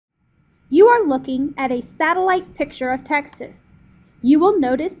You are looking at a satellite picture of Texas. You will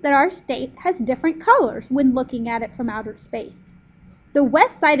notice that our state has different colors when looking at it from outer space. The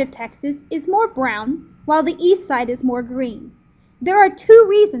west side of Texas is more brown, while the east side is more green. There are two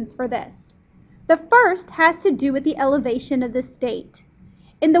reasons for this. The first has to do with the elevation of the state.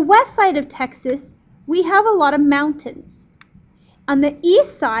 In the west side of Texas, we have a lot of mountains. On the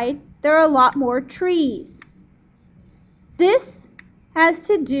east side, there are a lot more trees. This has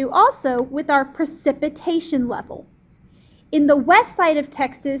to do also with our precipitation level. In the west side of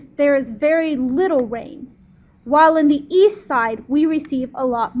Texas, there is very little rain, while in the east side, we receive a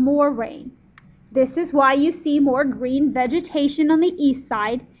lot more rain. This is why you see more green vegetation on the east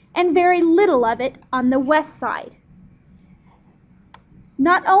side and very little of it on the west side.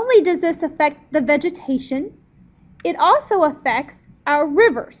 Not only does this affect the vegetation, it also affects our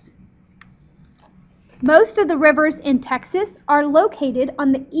rivers. Most of the rivers in Texas are located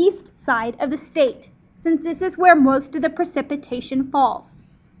on the east side of the state, since this is where most of the precipitation falls.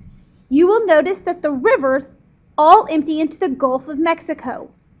 You will notice that the rivers all empty into the Gulf of Mexico.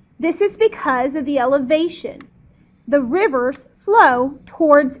 This is because of the elevation. The rivers flow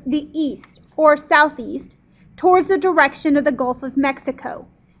towards the east or southeast, towards the direction of the Gulf of Mexico.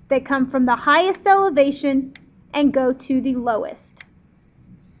 They come from the highest elevation and go to the lowest.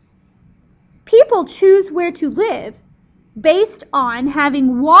 People choose where to live based on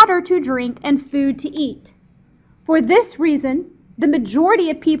having water to drink and food to eat. For this reason, the majority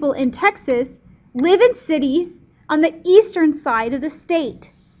of people in Texas live in cities on the eastern side of the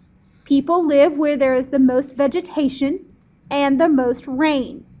state. People live where there is the most vegetation and the most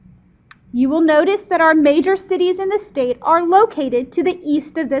rain. You will notice that our major cities in the state are located to the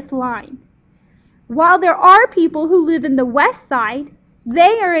east of this line. While there are people who live in the west side,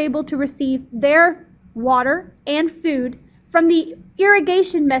 they are able to receive their water and food from the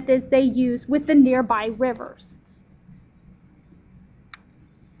irrigation methods they use with the nearby rivers.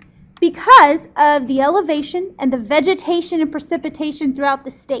 Because of the elevation and the vegetation and precipitation throughout the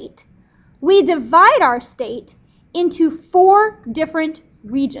state, we divide our state into 4 different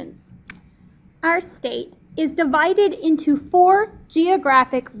regions. Our state is divided into 4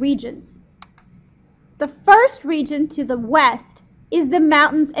 geographic regions. The first region to the west is the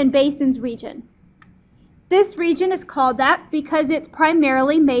Mountains and Basins region. This region is called that because it's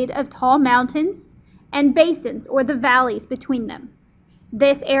primarily made of tall mountains and basins, or the valleys between them.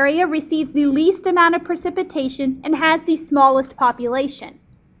 This area receives the least amount of precipitation and has the smallest population.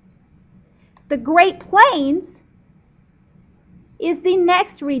 The Great Plains is the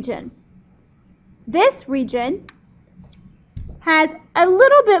next region. This region has a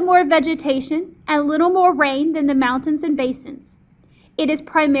little bit more vegetation and a little more rain than the mountains and basins. It is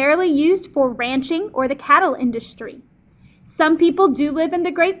primarily used for ranching or the cattle industry. Some people do live in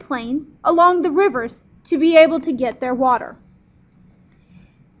the Great Plains along the rivers to be able to get their water.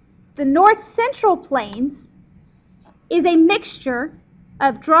 The North Central Plains is a mixture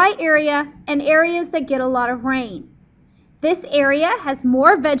of dry area and areas that get a lot of rain. This area has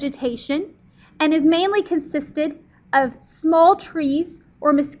more vegetation and is mainly consisted of small trees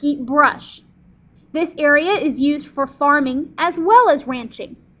or mesquite brush. This area is used for farming as well as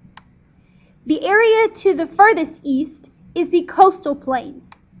ranching. The area to the furthest east is the Coastal Plains.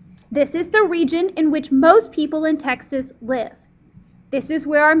 This is the region in which most people in Texas live. This is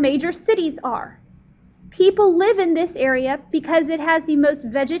where our major cities are. People live in this area because it has the most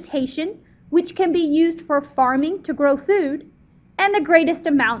vegetation, which can be used for farming to grow food, and the greatest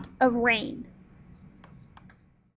amount of rain.